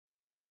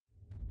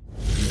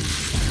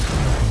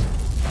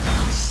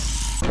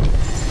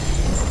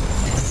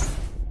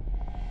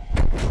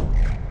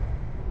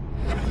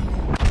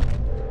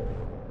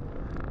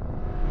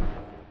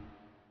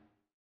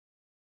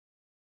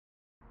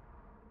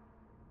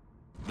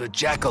the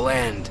Jackal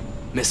and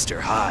Mr.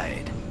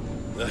 Hyde.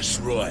 That's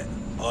right.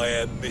 I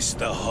am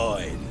Mr.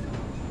 Hyde.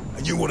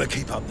 And you want to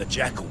keep up the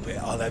Jackal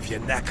bit, I'll have your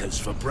knackers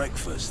for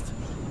breakfast.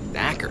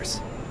 Knackers?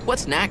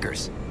 What's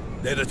knackers?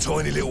 They're the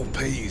tiny little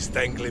peas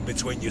dangling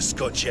between your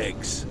Scotch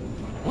eggs.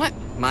 What?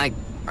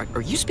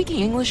 Are you speaking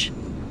English?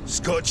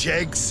 Scotch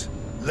eggs,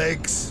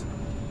 legs.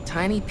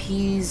 Tiny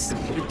peas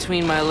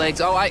between my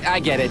legs. Oh, I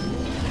get it.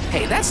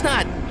 Hey,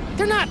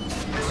 they're not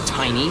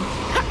tiny.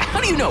 How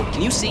do you know?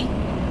 Can you see?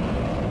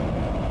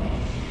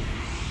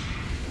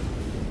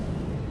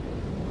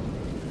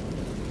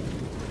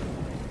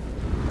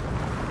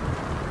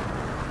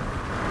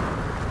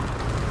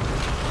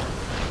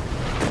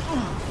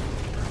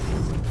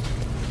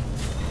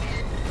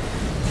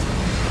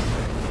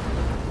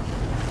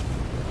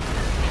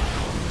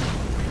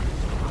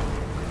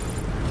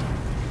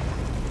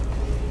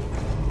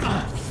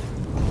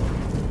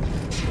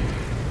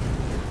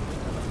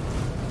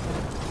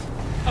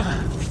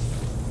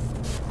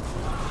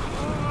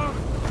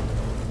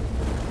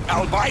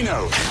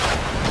 Albino!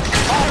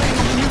 Firing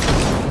on the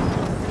neutral!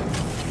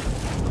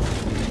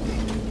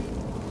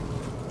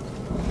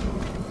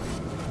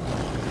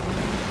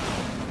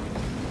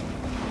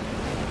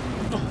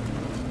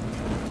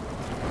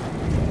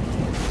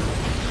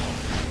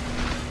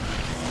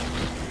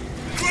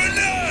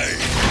 Grenade!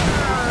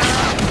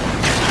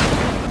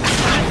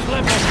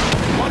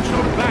 Watch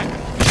your back!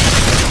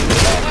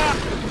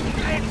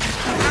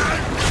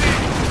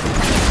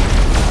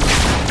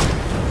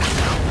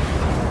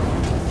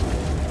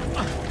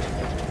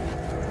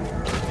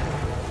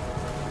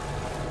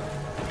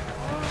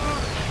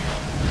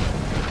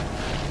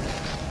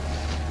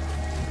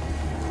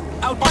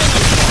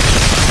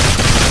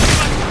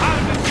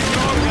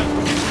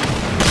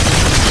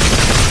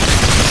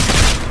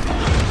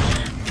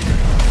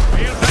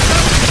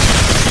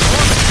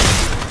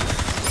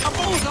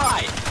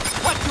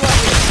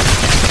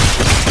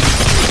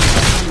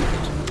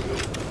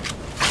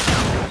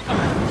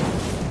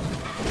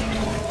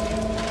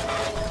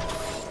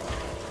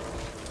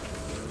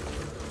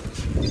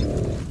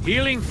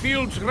 Healing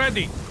fields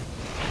ready.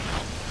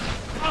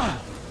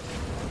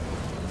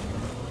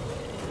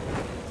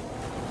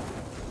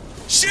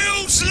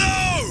 Shields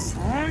low!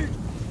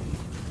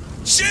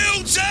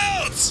 Shields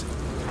out!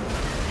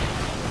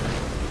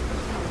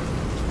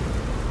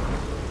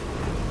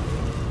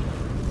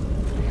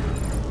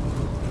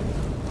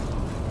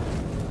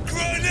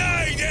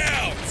 Grenade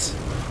out!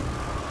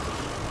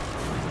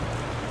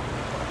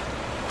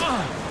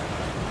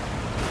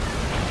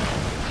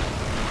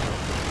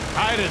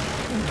 Iron.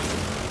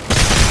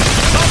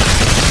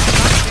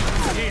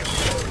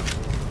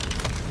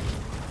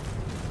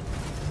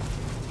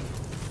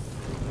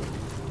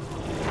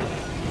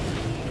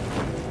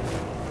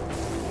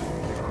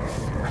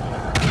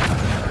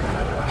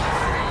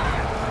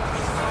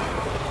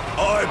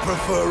 I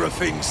prefer a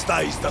thing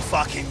stays the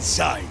fucking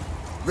same.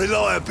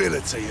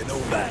 Reliability and all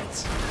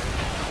that.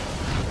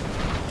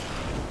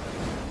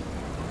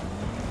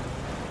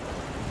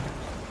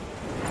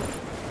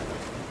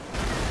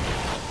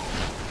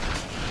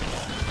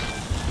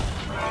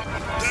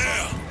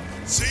 There!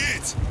 See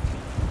it?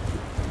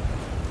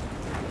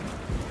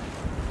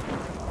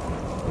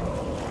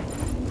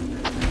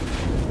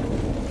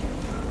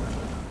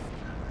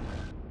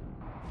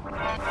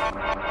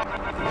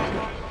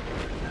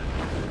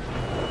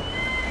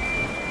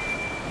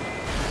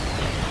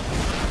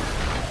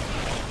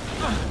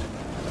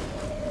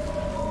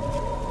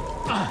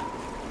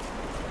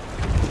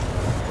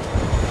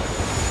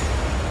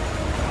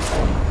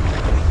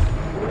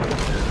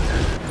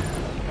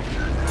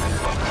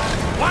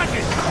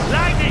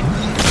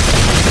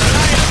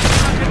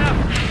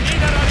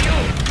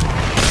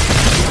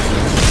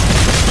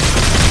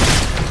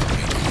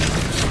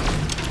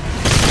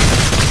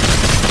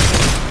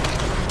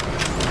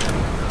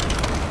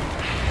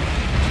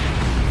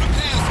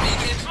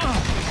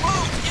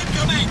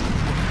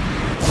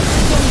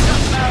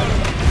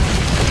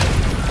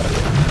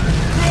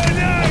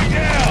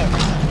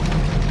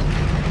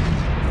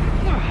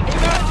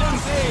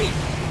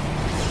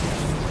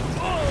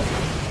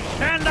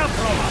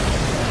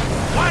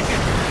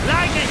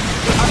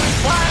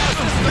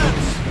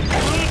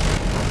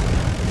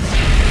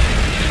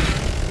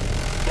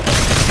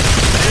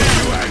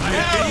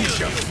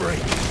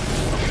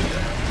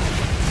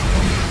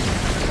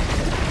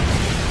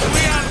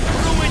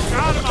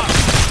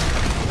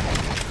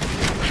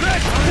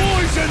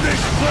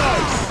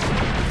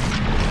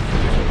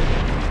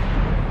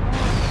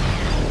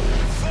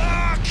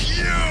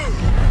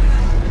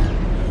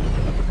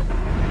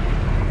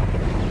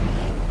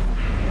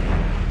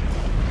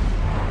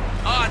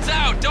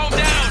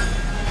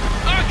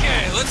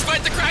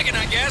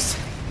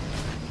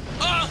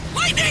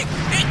 Lightning!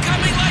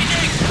 Incoming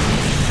lightning!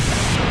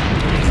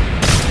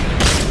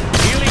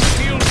 Healing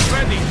fields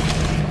ready.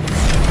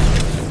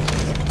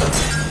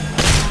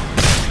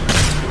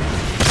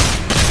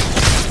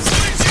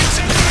 This is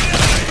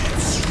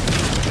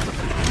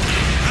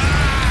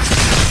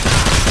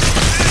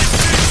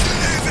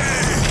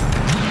living!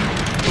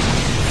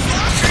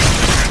 Fucking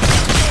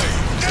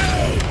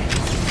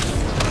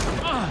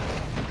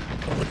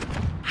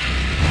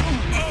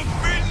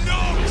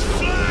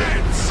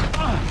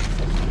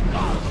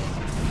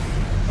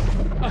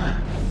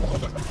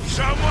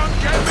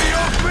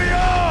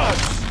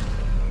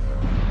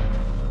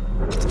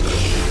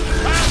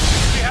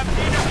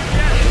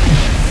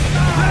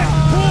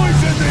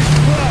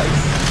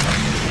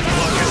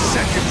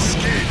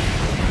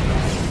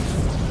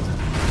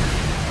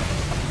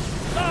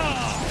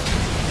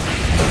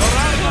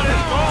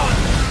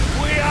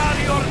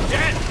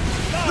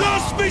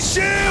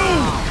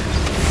shield!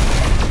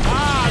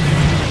 Ah, the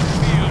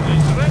field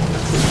is ready.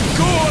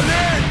 Go on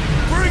then!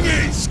 Bring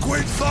it,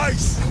 squid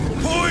face!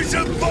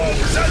 Poison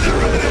bombs at the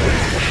ready!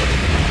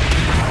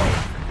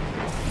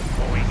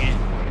 Going in.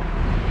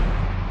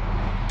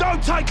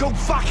 Don't take all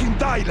fucking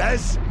day,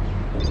 Les!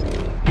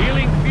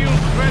 Healing field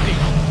ready.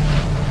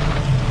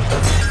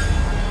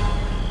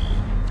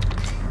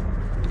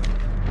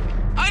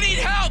 I need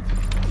help!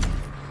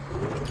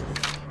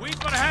 We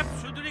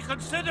perhaps should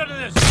reconsider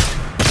this.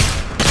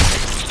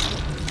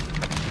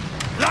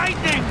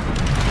 Lightning!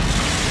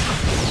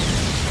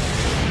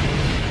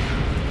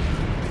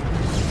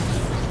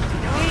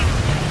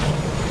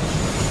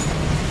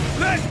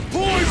 Let's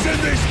poison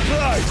this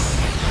place!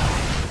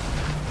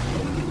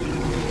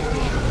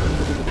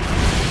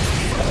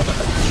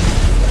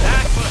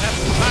 That will have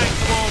time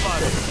to over.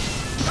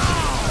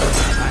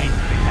 Find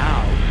me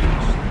now.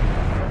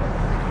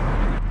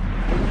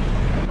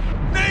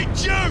 Need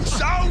juice,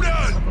 hold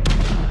on!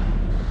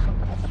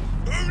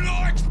 Who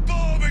likes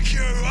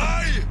barbecue,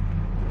 eh?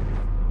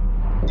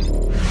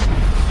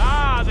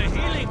 Ah, the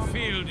healing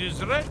field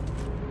is ready.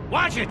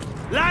 Watch it!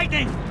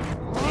 Lightning!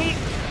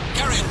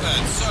 Carrier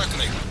bird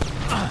circling.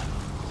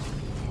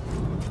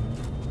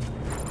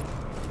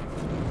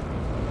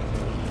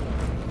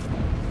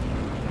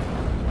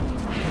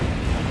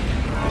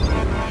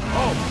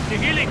 Oh, the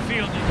healing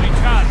field is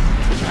recharged.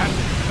 Perhaps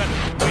it's better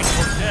to wait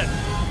for death.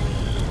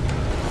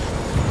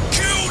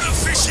 Kill the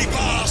fishy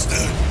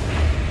bastard!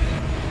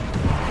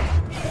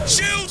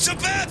 Shield's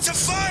about to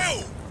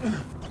fail!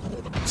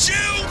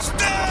 Shield's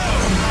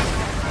down!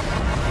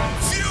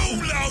 Fuel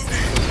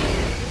loaded!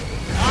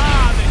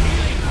 Ah, the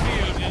healing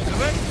field is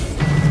ready.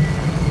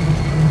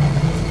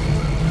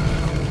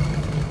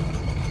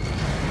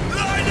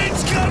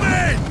 Lightning's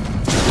coming!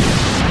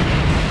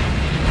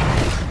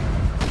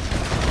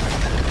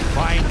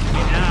 Find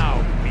me now,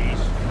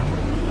 beast.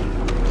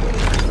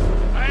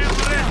 I am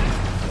ready.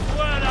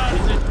 Where are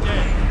the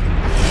dead?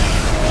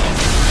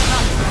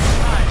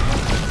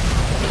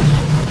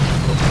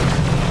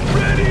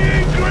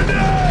 Readying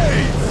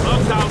grenades!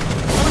 Look out!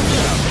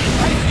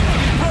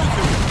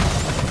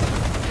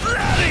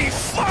 Bloody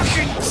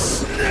fucking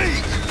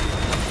sneak!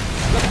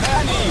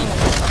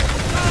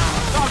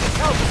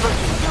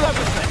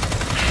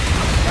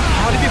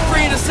 I'll be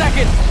free in a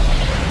second.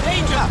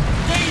 Danger!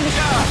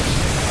 Danger!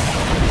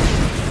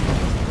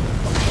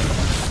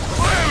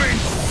 Where in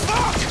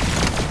fuck?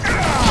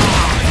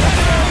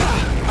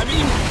 I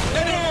mean,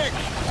 medic!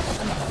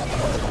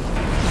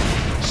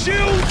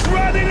 Shield's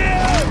running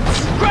out!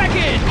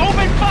 Kraken,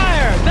 open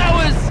fire! That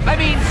was... I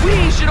mean,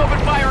 we should open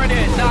fire on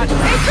it, not...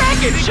 Hey,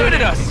 Kraken, shoot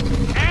at us!